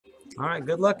All right,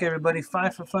 good luck, everybody.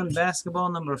 5 for Fun basketball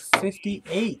number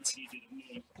 58.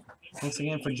 Thanks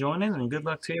again for joining, and good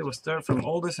luck to you. We'll start from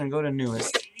oldest and go to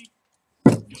newest.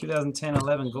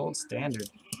 2010-11 Gold Standard.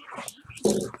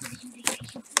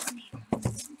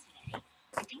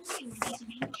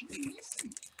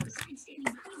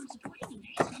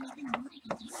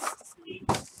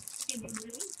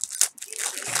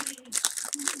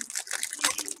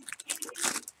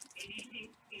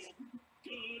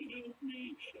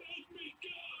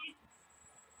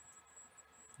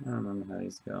 I don't remember how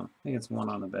these go. I think it's one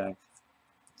on the back.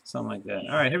 Something like that.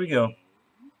 All right, here we go.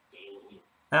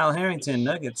 Al Harrington,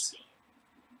 Nuggets.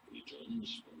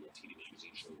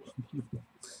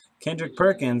 Kendrick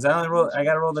Perkins. I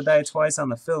got to roll the die twice on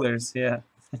the fillers. Yeah.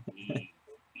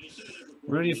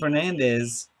 Rudy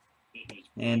Fernandez.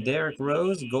 And Derrick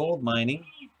Rose, gold mining.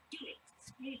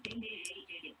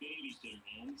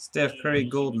 Steph Curry,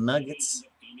 gold Nuggets.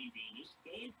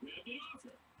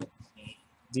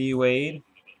 D Wade,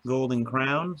 golden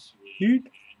crown.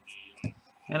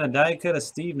 And a die cut of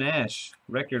Steve Nash,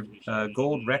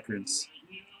 gold records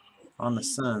on the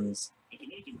Suns.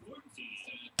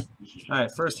 All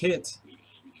right, first hit.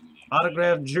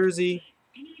 Autographed jersey,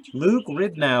 Luke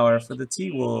Ridnour for the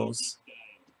T-Wolves.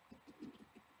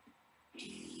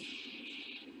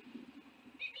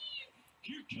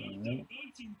 Right.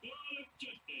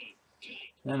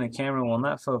 And the camera will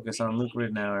not focus on Luke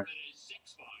Ridnour.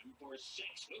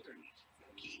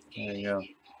 There you go.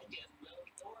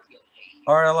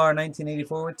 RLR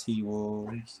 1984 with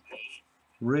T-Wolves.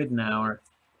 Ridnour.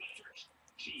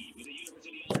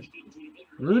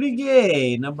 Rudy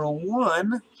Gay, number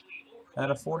 1 out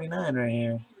of 49 right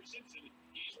here.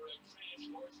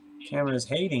 Camera's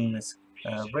hating this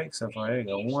break so far. There you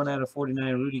go. 1 out of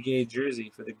 49 Rudy Gay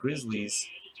jersey for the Grizzlies.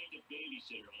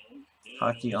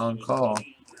 Hockey on call.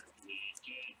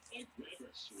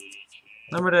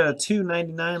 Numbered at a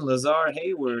 299, Lazar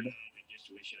Hayward.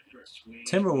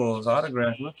 Timberwolves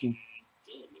autograph rookie.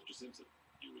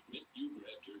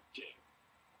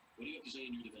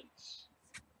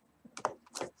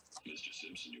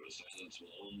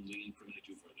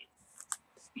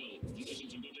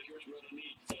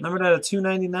 Numbered at a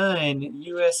 299,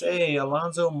 USA,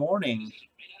 Alonzo Mourning.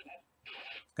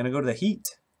 Gonna go to the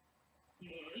Heat.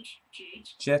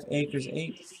 Jeff Akers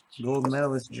 8, gold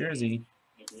medalist jersey.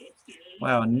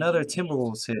 Wow, another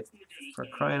Timberwolves hit. For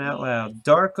crying out loud.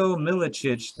 Darko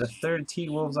Milicic, the 3rd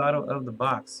T-Wolves auto of the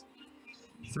box.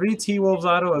 3 T-Wolves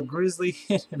auto, a Grizzly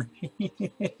hit, and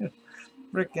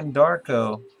frickin'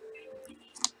 Darko.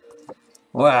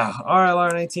 Wow,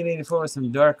 RLR 1984 with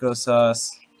some Darko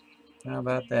sauce. How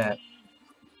about that?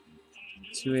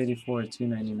 284 to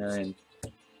 299.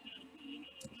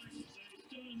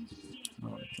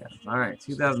 Oh, all right,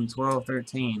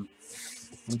 2012-13.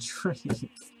 Intrigued.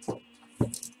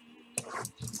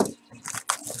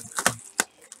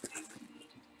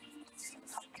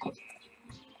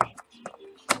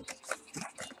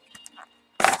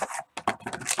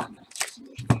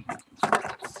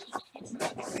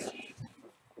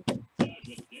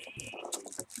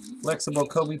 Flexible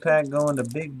Kobe pack going to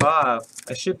Big Bob.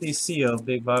 I shipped these sealed,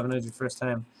 Big Bob. I know it's your first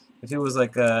time. If it was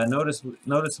like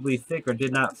noticeably thick or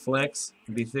did not flex,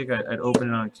 it'd be thick, I'd open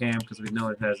it on cam because we know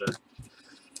it has a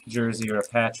jersey or a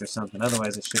patch or something.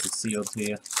 Otherwise, I ship it sealed to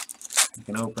you. You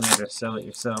can open it or sell it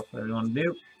yourself, whatever you want to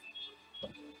do.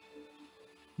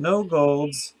 No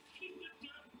golds.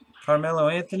 Carmelo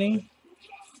Anthony.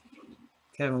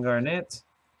 Kevin Garnett.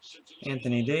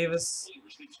 Anthony Davis.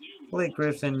 Blake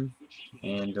Griffin.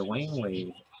 And Dwayne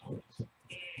Wade.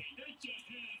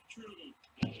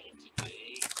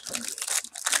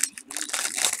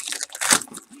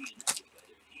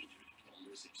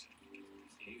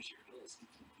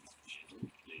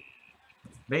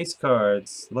 Base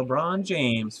cards. LeBron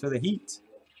James for the Heat.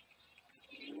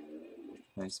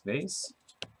 Nice base.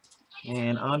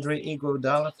 And Andre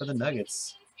Iguodala for the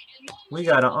Nuggets. We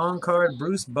got an on-card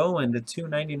Bruce Bowen to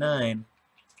 299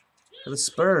 for the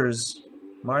Spurs.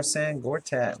 Marcin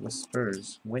Gortat with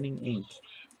Spurs. Winning ink.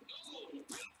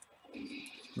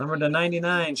 Number to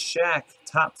 99, Shaq.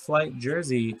 Top flight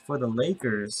jersey for the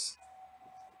Lakers.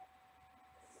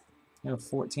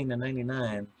 14 to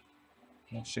 99.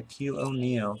 And Shaquille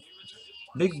O'Neal.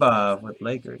 Big Bob with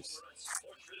Lakers.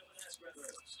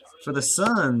 For the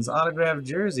Suns, autographed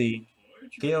jersey.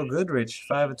 Gail Goodrich,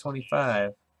 5 of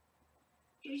 25.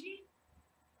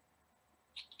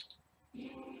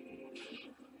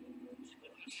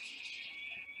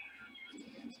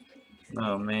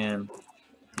 Oh, man.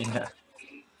 Yeah.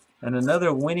 And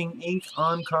another winning ink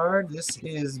on card. This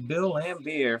is Bill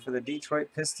Laimbeer for the Detroit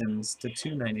Pistons to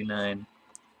 299.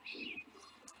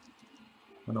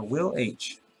 on a Will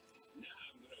H.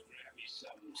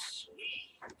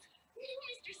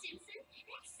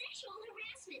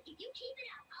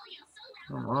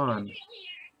 Come on.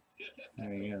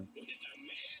 There you go.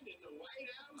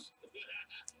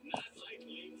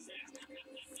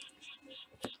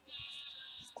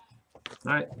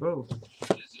 All right, whoa.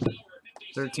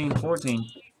 13-14.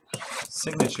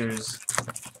 Signatures.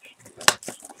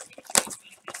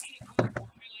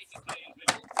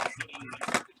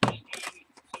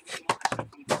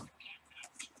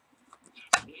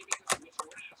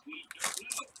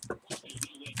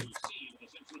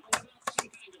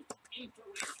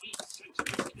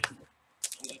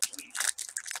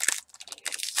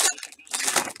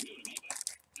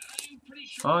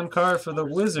 On card for the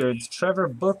Wizards, Trevor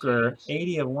Booker,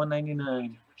 80 of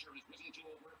 199.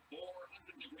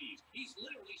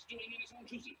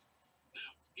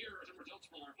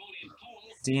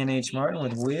 DNH Martin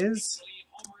with Wiz.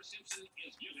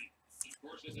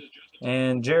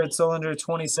 And Jared Solinger,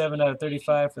 27 out of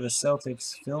 35 for the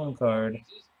Celtics film card.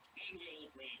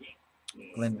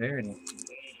 Glenn Verity.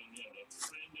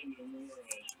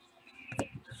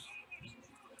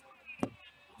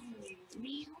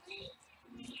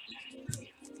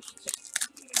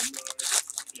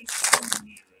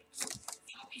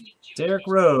 Derrick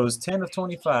Rose, 10 of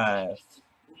 25.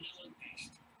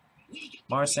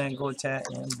 Marcin Gortat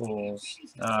and Bulls.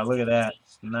 Look at that.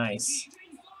 Nice.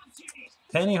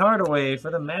 Penny Hardaway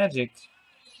for the Magic.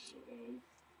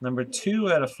 Number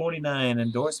 2 out of 49.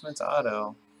 Endorsements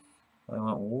auto. I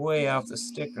went way off the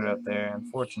sticker up there,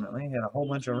 unfortunately. Had a whole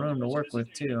bunch of room to work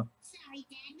with, too.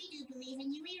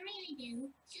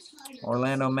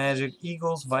 Orlando Magic,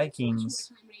 Eagles,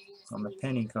 Vikings on the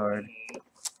penny card.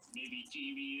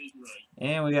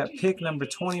 And we got pick number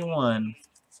 21.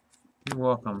 You're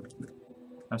welcome.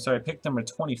 I'm sorry, pick number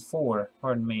 24.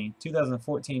 Pardon me.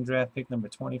 2014 draft pick number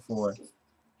 24.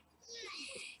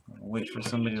 I'll wait for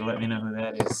somebody to let me know who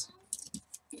that is.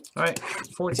 All right,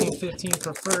 14-15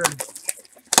 preferred.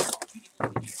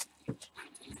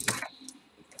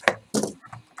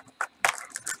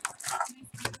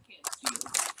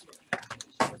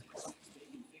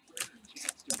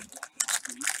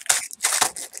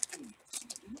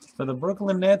 For the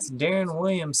Brooklyn Nets, Darren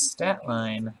Williams stat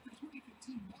line,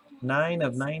 9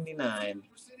 of 99.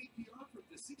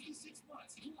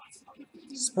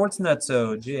 Sports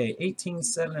Nutso, J, 18,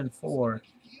 7, and 4.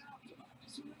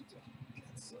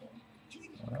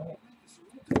 Right.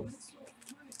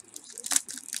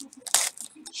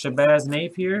 Shabazz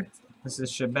Napier. This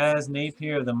is Shabazz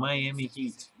Napier of the Miami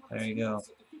Heat. There you go.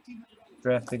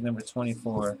 Draft pick number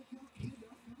 24.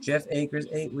 Jeff Akers,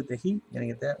 8 with the Heat. Gonna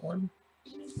get that one.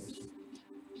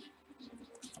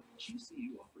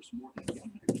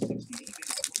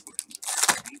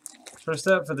 First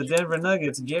up for the Denver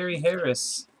Nuggets, Gary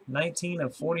Harris, 19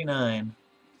 of 49.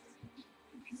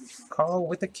 Carl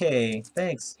with a K.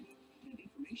 Thanks.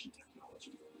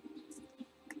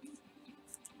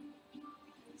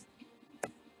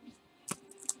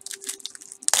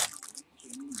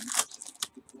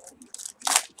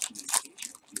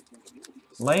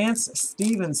 Lance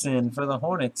Stevenson for the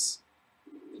Hornets.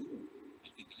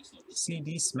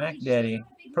 CD Smack Daddy.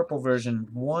 Purple version,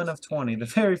 1 of 20. The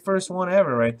very first one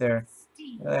ever right there.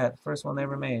 Look at that. First one they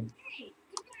ever made.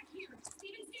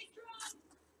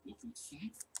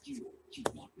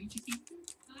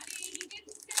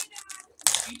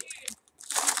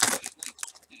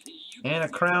 And a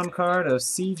crown card of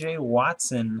CJ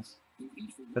Watson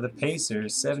for the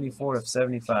Pacers, 74 of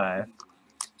 75.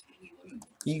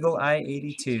 Eagle Eye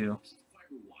 82.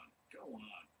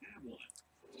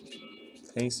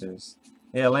 Pacers.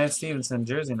 Yeah, Lance Stevenson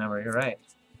jersey number, you're right.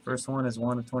 First one is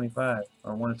 1 of 25,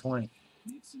 or 1 of 20.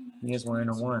 He is wearing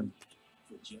a 1.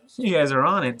 You guys are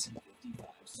on it.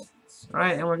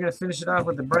 Alright, and we're going to finish it off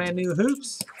with the brand new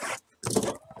hoops.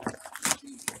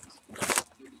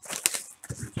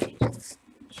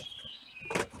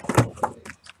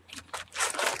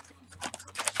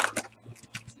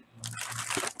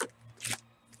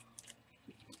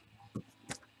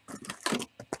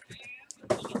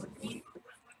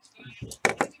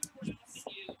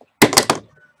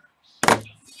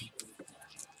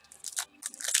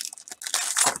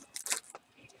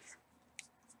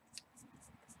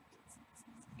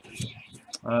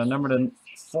 Number to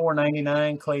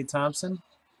 499, Klay Thompson.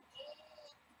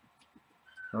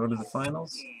 Go to the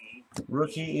finals.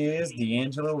 Rookie is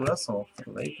D'Angelo Russell for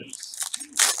the Lakers.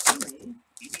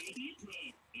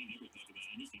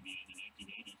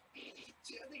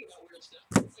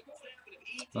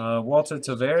 Walter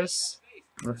Tavares,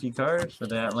 rookie card for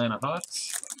the Atlanta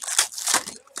Hawks.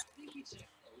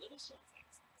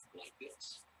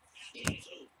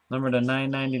 Number to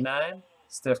 999,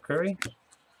 Steph Curry.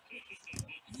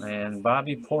 And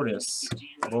Bobby Portis,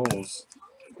 Bulls.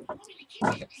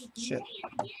 Shit.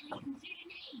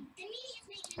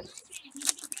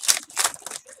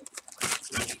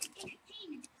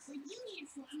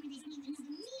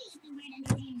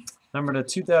 Number to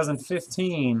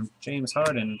 2015, James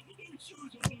Harden.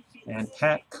 And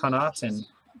Pat Connaughton,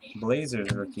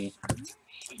 Blazers rookie.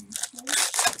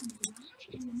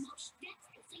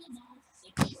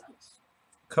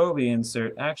 Kobe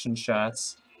insert action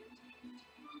shots.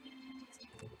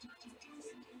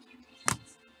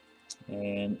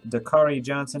 And Dakari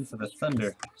Johnson for the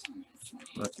Thunder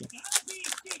rookie.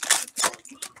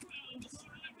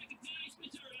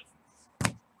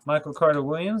 Michael Carter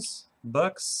Williams,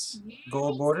 Bucks,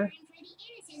 gold border.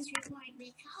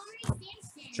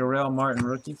 Jarrell Martin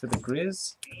rookie for the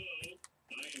Grizz.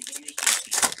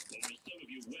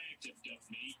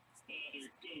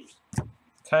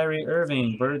 Kyrie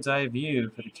Irving, bird's eye view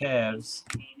for the Cavs.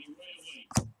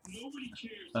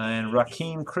 And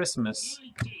Raheem Christmas,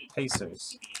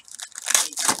 Pacers.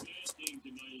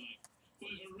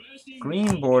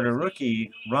 Green border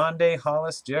rookie, Rondé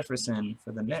Hollis Jefferson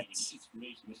for the Nets.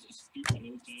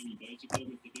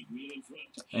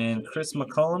 And Chris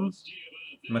McCullough,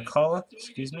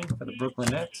 excuse me, for the Brooklyn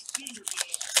Nets.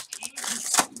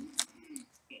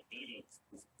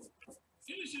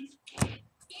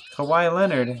 Kawhi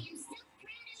Leonard,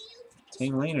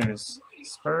 Team Leaners,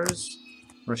 Spurs.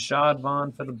 Rashad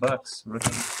Vaughn for the Bucks,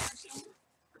 rookie.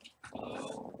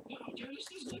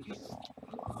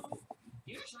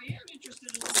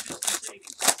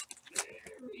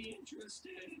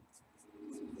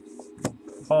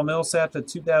 Paul Millsap to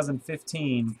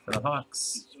 2015 for the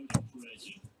Hawks.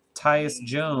 Tyus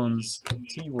Jones,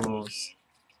 T-Wolves.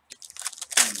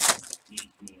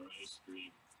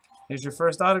 Here's your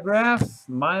first autograph.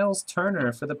 Miles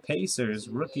Turner for the Pacers,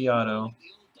 rookie auto.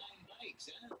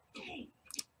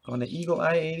 Going to Eagle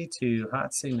Eye 82,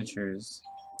 hot signatures.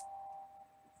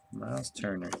 Miles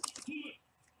Turner.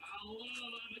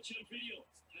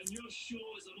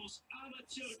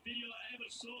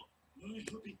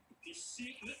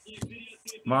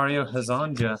 Mario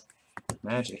Hezonja,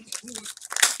 Magic.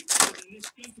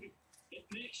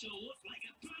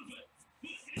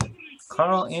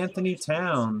 Karl Anthony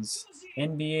Towns,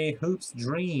 NBA Hoops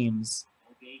Dreams.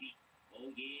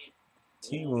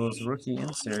 T-Wolves rookie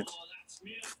insert.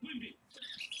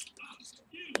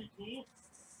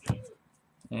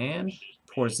 And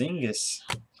Porzingis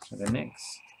for the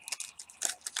Knicks.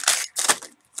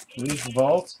 Leaf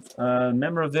Vault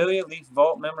memorabilia. Leaf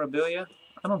Vault memorabilia.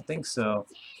 I don't think so.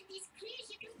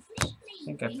 I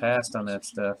think I passed on that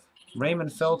stuff.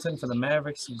 Raymond Felton for the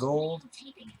Mavericks, gold.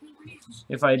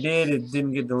 If I did, it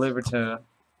didn't get delivered to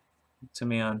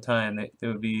me on time. It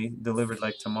would be delivered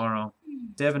like tomorrow.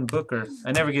 Devin Booker.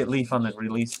 I never get Leaf on the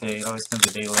release day. It always comes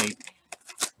a day late.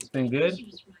 It's been good.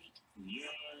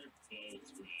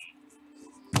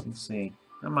 Let's see.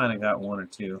 I might have got one or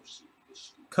two.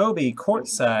 Kobe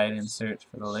courtside insert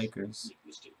for the Lakers.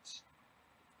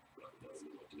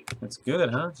 That's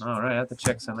good, huh? All right, I have to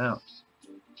check some out.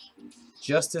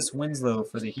 Justice Winslow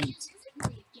for the Heat.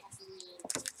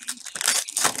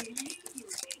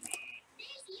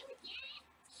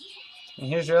 And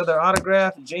here's your other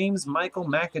autograph, James Michael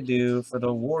McAdoo for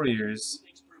the Warriors.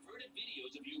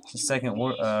 It's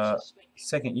the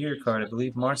second year card, I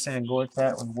believe. Marcin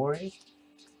Gortat with Warriors.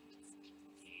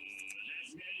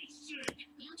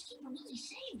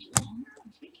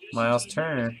 Miles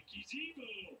Turner,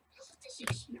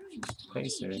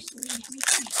 Pacers.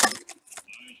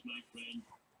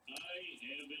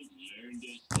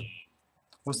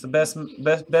 What's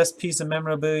the best piece of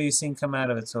memorabilia you've seen come out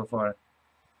of it so far?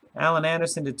 Allen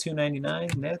Anderson to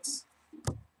 299, Nets,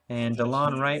 and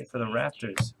DeLon Wright for the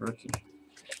Raptors, rookie.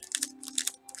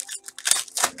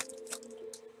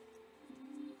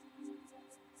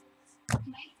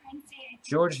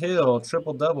 George Hill,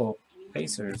 triple-double,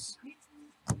 Pacers.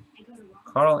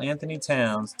 Karl Anthony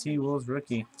Towns, T-Wolves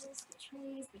rookie.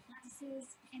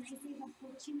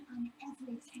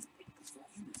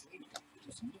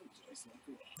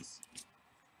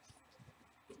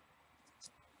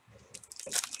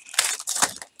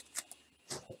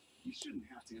 You shouldn't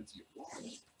have to empty your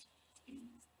wallet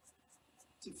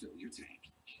to fill your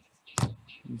tank.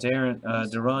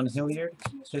 Deron Hilliard,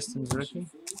 Pistons rookie.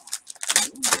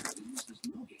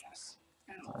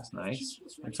 That's nice.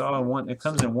 It's all in one. It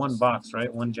comes in one box,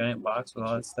 right? One giant box with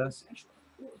all that stuff.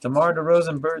 DeMar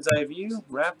DeRozan, bird's eye view,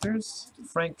 Raptors.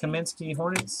 Frank Kaminsky,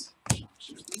 Hornets.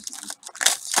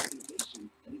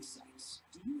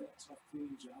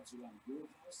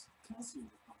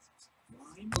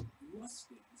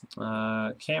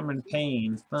 Cameron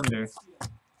Payne, Thunder.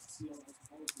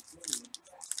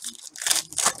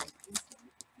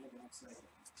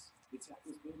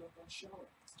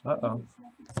 Uh-oh.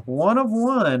 1 of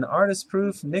 1. Artist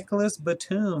proof Nicholas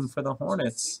Batum for the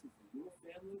Hornets.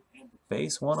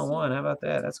 Base 101. How about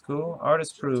that? That's cool.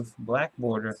 Artist proof. Black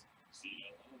border.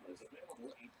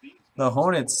 The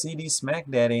Hornets, CD Smack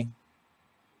Daddy.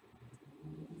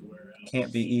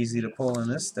 Can't be easy to pull in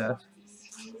this stuff.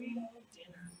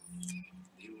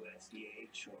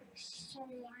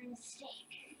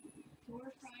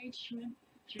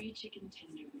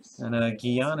 And a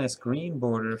Giannis green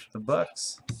border for the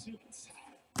Bucks.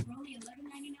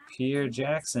 Pierre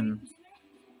Jackson,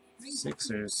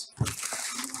 Sixers.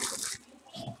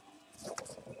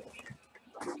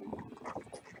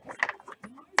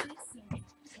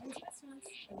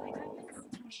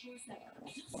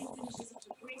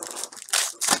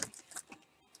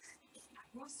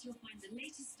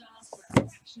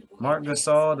 Marc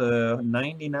Gasol to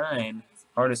 99,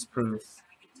 artist proof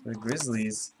for the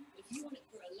Grizzlies.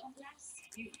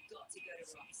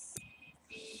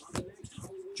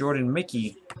 Jordan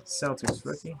Mickey, Celtics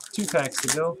rookie. 2 packs to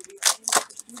go.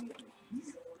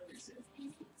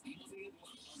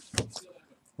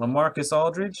 LaMarcus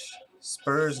Aldridge,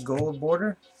 Spurs gold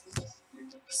border.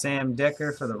 Sam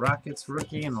Decker for the Rockets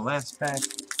rookie in the last pack.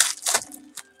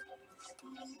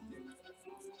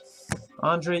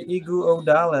 Andre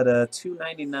Iguodala to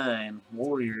 299,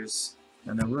 Warriors,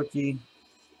 and the rookie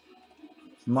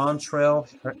Montrezl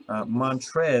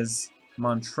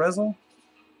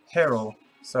Harrell.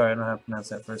 Sorry, I don't know how to pronounce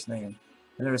that first name.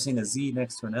 I've never seen a Z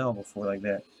next to an L before like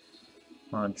that.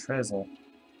 Montrezl.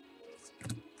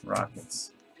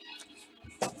 Rockets.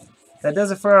 That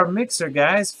does it for our mixer,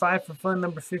 guys. 5 for Fun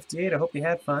number 58. I hope you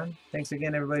had fun. Thanks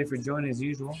again, everybody, for joining as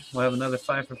usual. We'll have another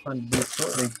 5 for Fun to do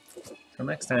shortly. Till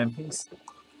next time, peace.